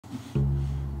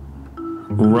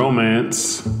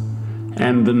romance,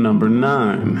 and the number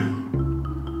 9.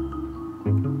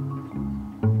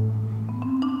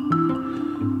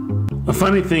 A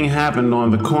funny thing happened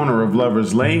on the corner of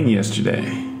Lover's Lane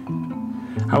yesterday.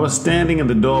 I was standing in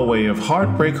the doorway of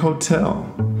Heartbreak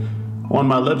Hotel. On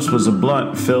my lips was a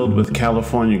blunt filled with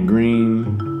California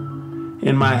green.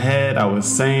 In my head, I was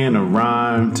saying a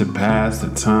rhyme to pass the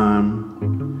time.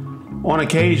 On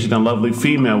occasion, a lovely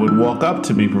female would walk up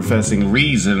to me professing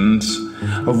reasons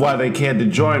of why they cared to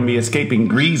join me escaping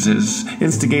breezes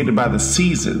instigated by the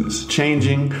seasons,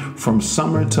 changing from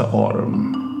summer to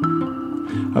autumn.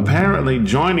 Apparently,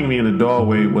 joining me in the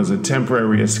doorway was a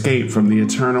temporary escape from the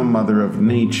eternal mother of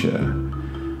nature.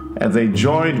 As they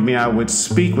joined me, I would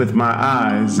speak with my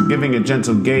eyes, giving a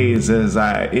gentle gaze as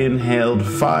I inhaled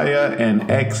fire and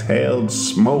exhaled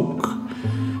smoke.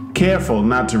 Careful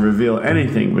not to reveal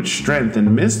anything but strength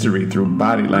and mystery through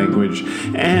body language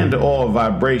and all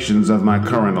vibrations of my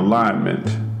current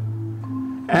alignment.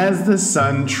 As the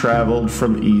sun traveled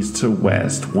from east to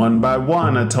west, one by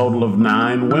one, a total of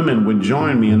 9 women would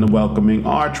join me in the welcoming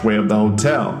archway of the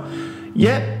hotel.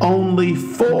 Yet only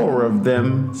 4 of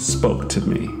them spoke to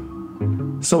me.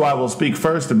 So I will speak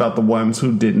first about the ones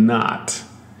who did not.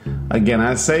 Again,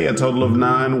 I say a total of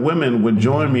 9 women would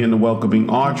join me in the welcoming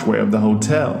archway of the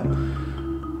hotel.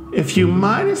 If you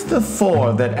minus the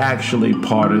 4 that actually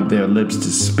parted their lips to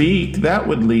speak, that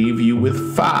would leave you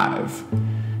with 5.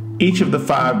 Each of the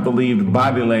 5 believed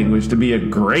body language to be a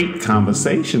great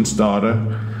conversation starter,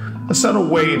 a subtle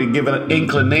way to give an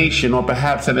inclination or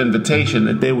perhaps an invitation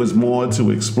that there was more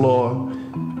to explore.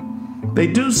 They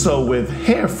do so with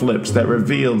hair flips that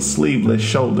revealed sleeveless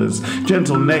shoulders,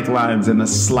 gentle necklines, and a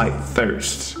slight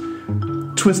thirst.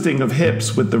 Twisting of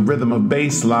hips with the rhythm of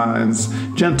bass lines,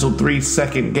 gentle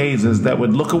 3-second gazes that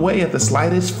would look away at the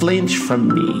slightest flinch from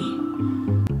me.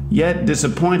 Yet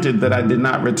disappointed that I did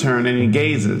not return any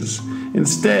gazes.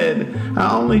 Instead,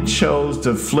 I only chose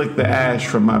to flick the ash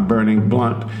from my burning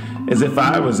blunt, as if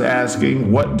I was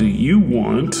asking, "What do you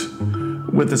want?"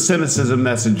 with a cynicism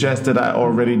that suggested I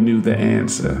already knew the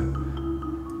answer.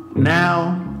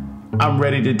 Now, I'm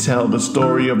ready to tell the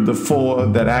story of the 4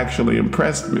 that actually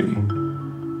impressed me.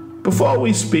 Before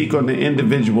we speak on the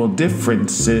individual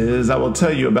differences, I will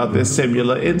tell you about their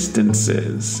similar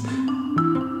instances.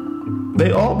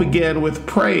 They all began with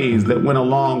praise that went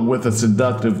along with a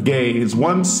seductive gaze.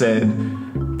 One said,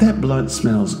 "That blunt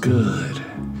smells good."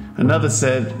 Another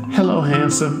said, "Hello,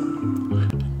 handsome."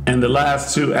 And the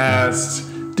last 2 asked,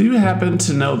 "Do you happen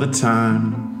to know the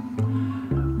time?"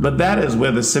 But that is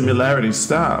where the similarities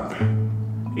stop.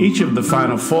 Each of the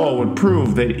final 4 would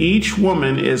prove that each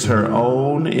woman is her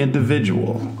own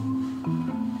individual.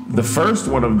 The first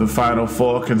one of the final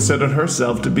 4 considered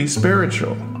herself to be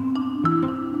spiritual.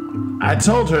 I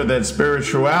told her that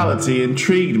spirituality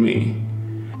intrigued me,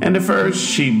 and at first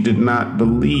she did not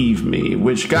believe me,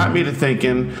 which got me to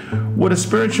thinking, would a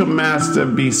spiritual master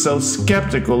be so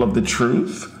skeptical of the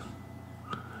truth?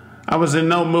 I was in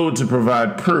no mood to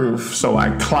provide proof, so I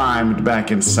climbed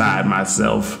back inside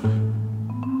myself.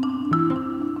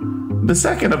 The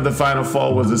second of the final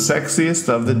 4 was the sexiest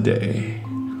of the day.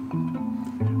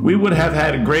 We would have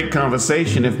had a great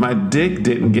conversation if my dick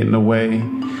didn't get in the way.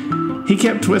 He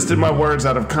kept twisting my words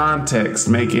out of context,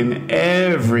 making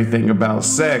everything about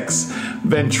sex.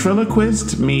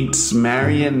 Ventriloquist meets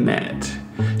marionette.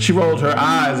 She rolled her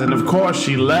eyes, and of course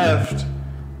she left.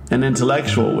 An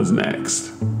intellectual was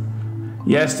next.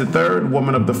 Yes, the third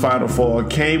woman of the final 4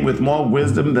 came with more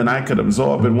wisdom than I could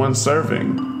absorb in one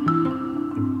serving.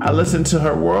 I listened to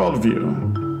her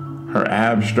worldview, her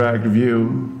abstract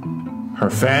view, her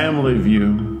family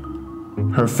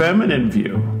view, her feminine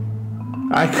view.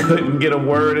 I couldn't get a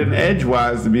word in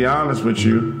edgewise, to be honest with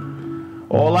you.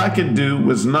 All I could do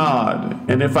was nod,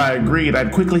 and if I agreed,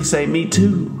 I'd quickly say, "Me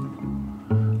too."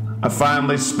 I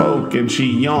finally spoke, and she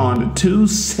yawned 2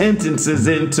 sentences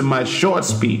into my short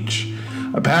speech.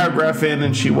 A paragraph in,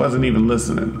 and she wasn't even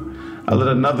listening. I lit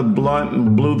another blunt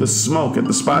and blew the smoke at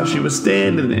the spot she was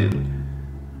standing in.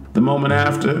 The moment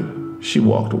after, she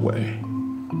walked away.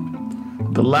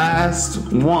 The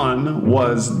last one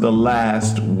was the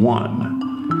last one.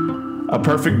 A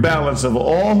perfect balance of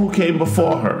all who came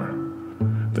before her.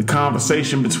 The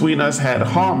conversation between us had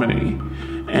harmony,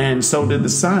 and so did the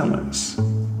silence.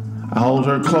 I hold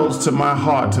her close to my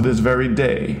heart to this very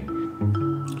day.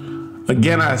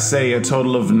 Again, I say a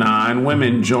total of 9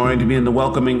 women joined me in the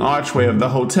welcoming archway of the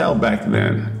hotel back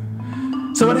then.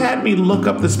 So it had me look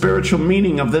up the spiritual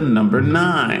meaning of the number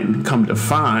 9. Come to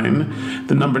find,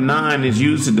 the number 9 is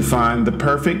used to define the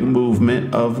perfect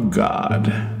movement of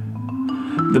God.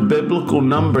 The biblical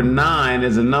number 9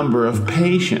 is a number of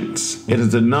patience. It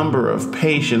is a number of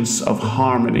patience, of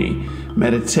harmony,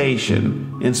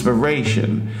 meditation,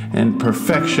 inspiration, and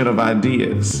perfection of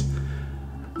ideas.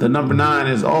 The number 9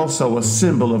 is also a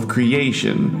symbol of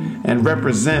creation and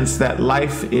represents that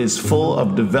life is full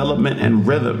of development and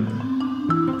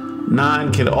rhythm.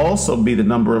 9 can also be the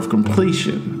number of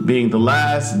completion, being the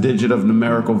last digit of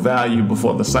numerical value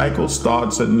before the cycle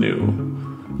starts anew.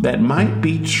 That might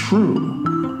be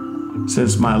true,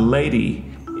 since my lady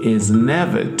is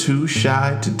never too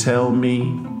shy to tell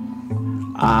me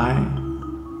I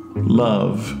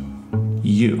love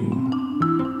you.